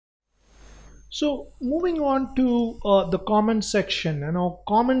So moving on to the comment section,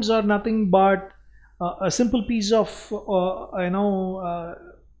 comments are nothing but a simple piece of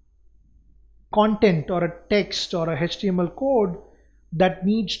content or a text or a HTML code that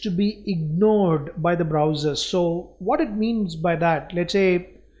needs to be ignored by the browser. So what it means by that, let's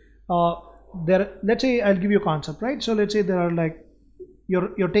say let's say I'll give you a concept, right? So let's say there are like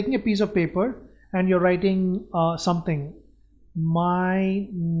you're taking a piece of paper and you're writing something. My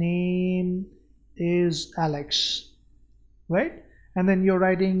name is Alex, right? And then you're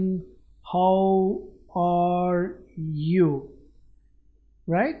writing, how are you,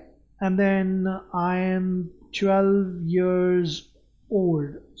 right? And then I am 12 years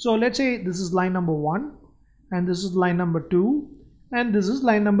old. So let's say this is line number 1 and this is line number 2 and this is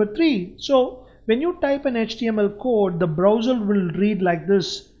line number 3. So when you type an HTML code, the browser will read like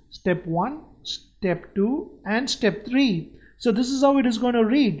this: step 1, step 2 and step 3. So this is how it is going to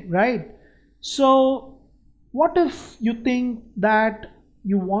read, right? So what if you think that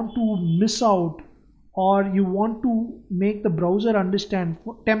you want to miss out, or you want to make the browser understand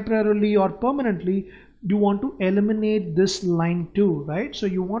temporarily or permanently, you want to eliminate this line too, right? So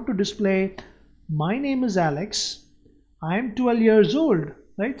you want to display, my name is Alex, I am 12 years old,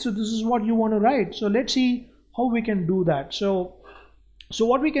 right? So this is what you want to write. So let's see how we can do that. So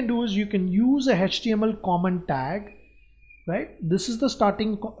what we can do is you can use a HTML comment tag, right? This is the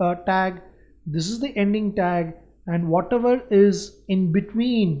starting tag, this is the ending tag, and whatever is in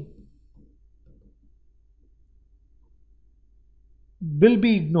between will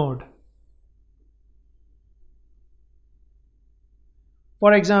be ignored.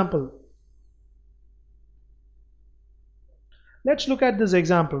 For example, let's look at this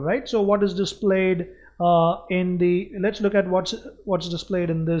example, right? So what is displayed let's look at what's displayed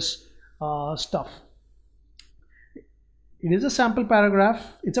in this stuff. It is a sample paragraph,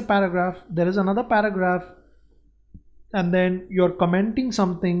 it's a paragraph, there is another paragraph, and then you're commenting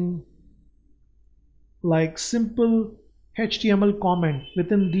something like simple HTML comment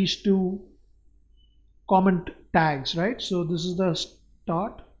within these two comment tags, right? So this is the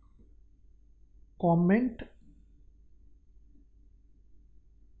start, comment,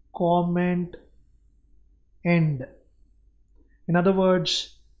 comment, end. In other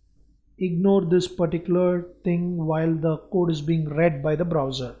words, ignore this particular thing while the code is being read by the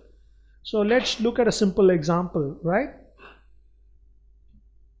browser. So let's look at a simple example, right?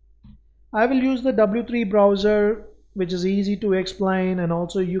 I will use the W3 browser, which is easy to explain, and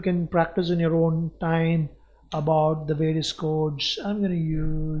also you can practice in your own time about the various codes. I'm going to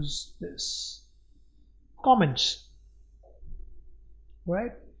use this comments,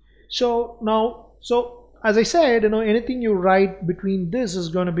 right? So now, as I said, anything you write between this is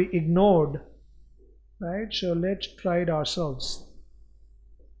going to be ignored, right? So let's try it ourselves.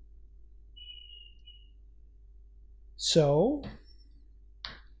 So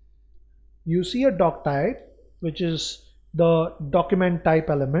you see a doc type, which is the document type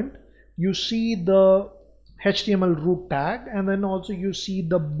element. You see the HTML root tag, and then also you see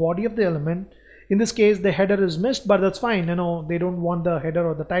the body of the element. In this case, the header is missed, but that's fine. They don't want the header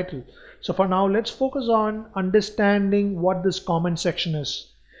or the title. So for now, let's focus on understanding what this comment section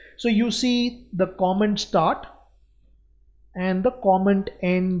is. So you see the comment start and the comment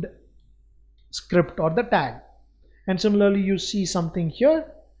end script or the tag. And similarly, you see something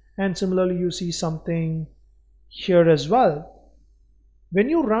here, and similarly, you see something here as well. When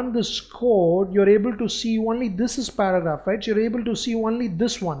you run this code, you're able to see only this is paragraph, right? You're able to see only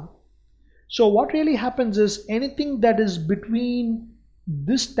this one. So what really happens is anything that is between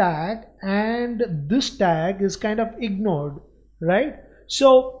this tag and this tag is kind of ignored, right?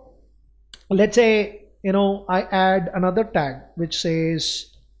 So let's say, I add another tag which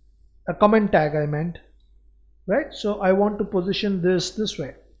says a comment tag, I meant, right? So I want to position this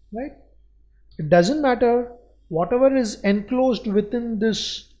way, right? It doesn't matter whatever is enclosed within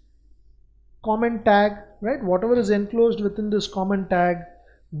this comment tag, right? Whatever is enclosed within this comment tag,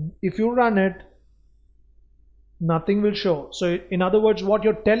 if you run it, nothing will show. So in other words, what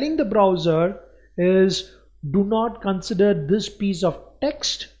you're telling the browser is, do not consider this piece of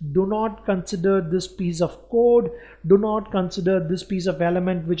text, do not consider this piece of code, do not consider this piece of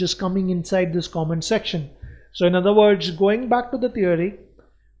element which is coming inside this comment section. So in other words, going back to the theory,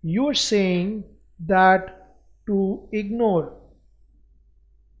 you are saying that to ignore,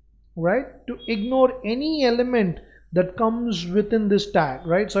 right? To ignore any element that comes within this tag,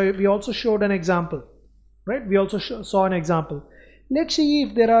 right? So we also showed an example, right? We also saw an example. Let's see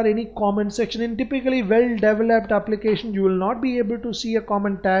if there are any comment section. In typically well-developed application, you will not be able to see a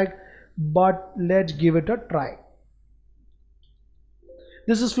comment tag, but let's give it a try.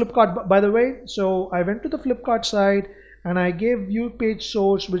 This is Flipkart, by the way. So I went to the Flipkart site and I gave view page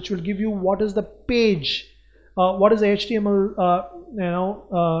source, which will give you what is the page, what is the HTML,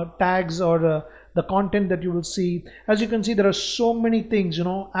 tags or the content that you will see. As you can see, there are so many things,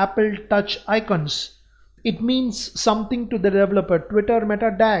 Apple Touch icons. It means something to the developer. Twitter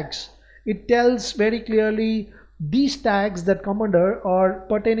meta tags. It tells very clearly these tags that come under are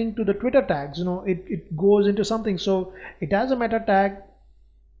pertaining to the Twitter tags. It goes into something. So it has a meta tag,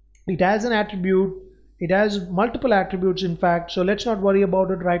 it has an attribute, it has multiple attributes in fact. So let's not worry about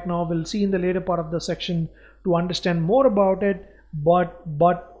it right now. We'll see in the later part of the section to understand more about it. But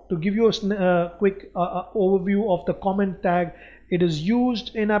to give you a quick overview of the comment tag, it is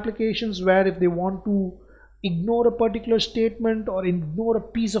used in applications where if they want to ignore a particular statement or ignore a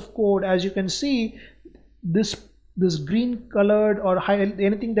piece of code, as you can see, this green colored or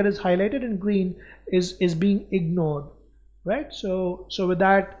anything that is highlighted in green is being ignored, right? So with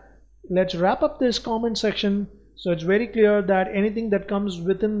that, let's wrap up this comment section. So it's very clear that anything that comes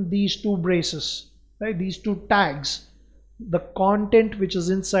within these two braces, right, these two tags, the content which is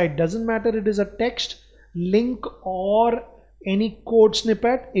inside, doesn't matter it is a text, link or any code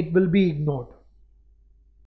snippet, it will be ignored.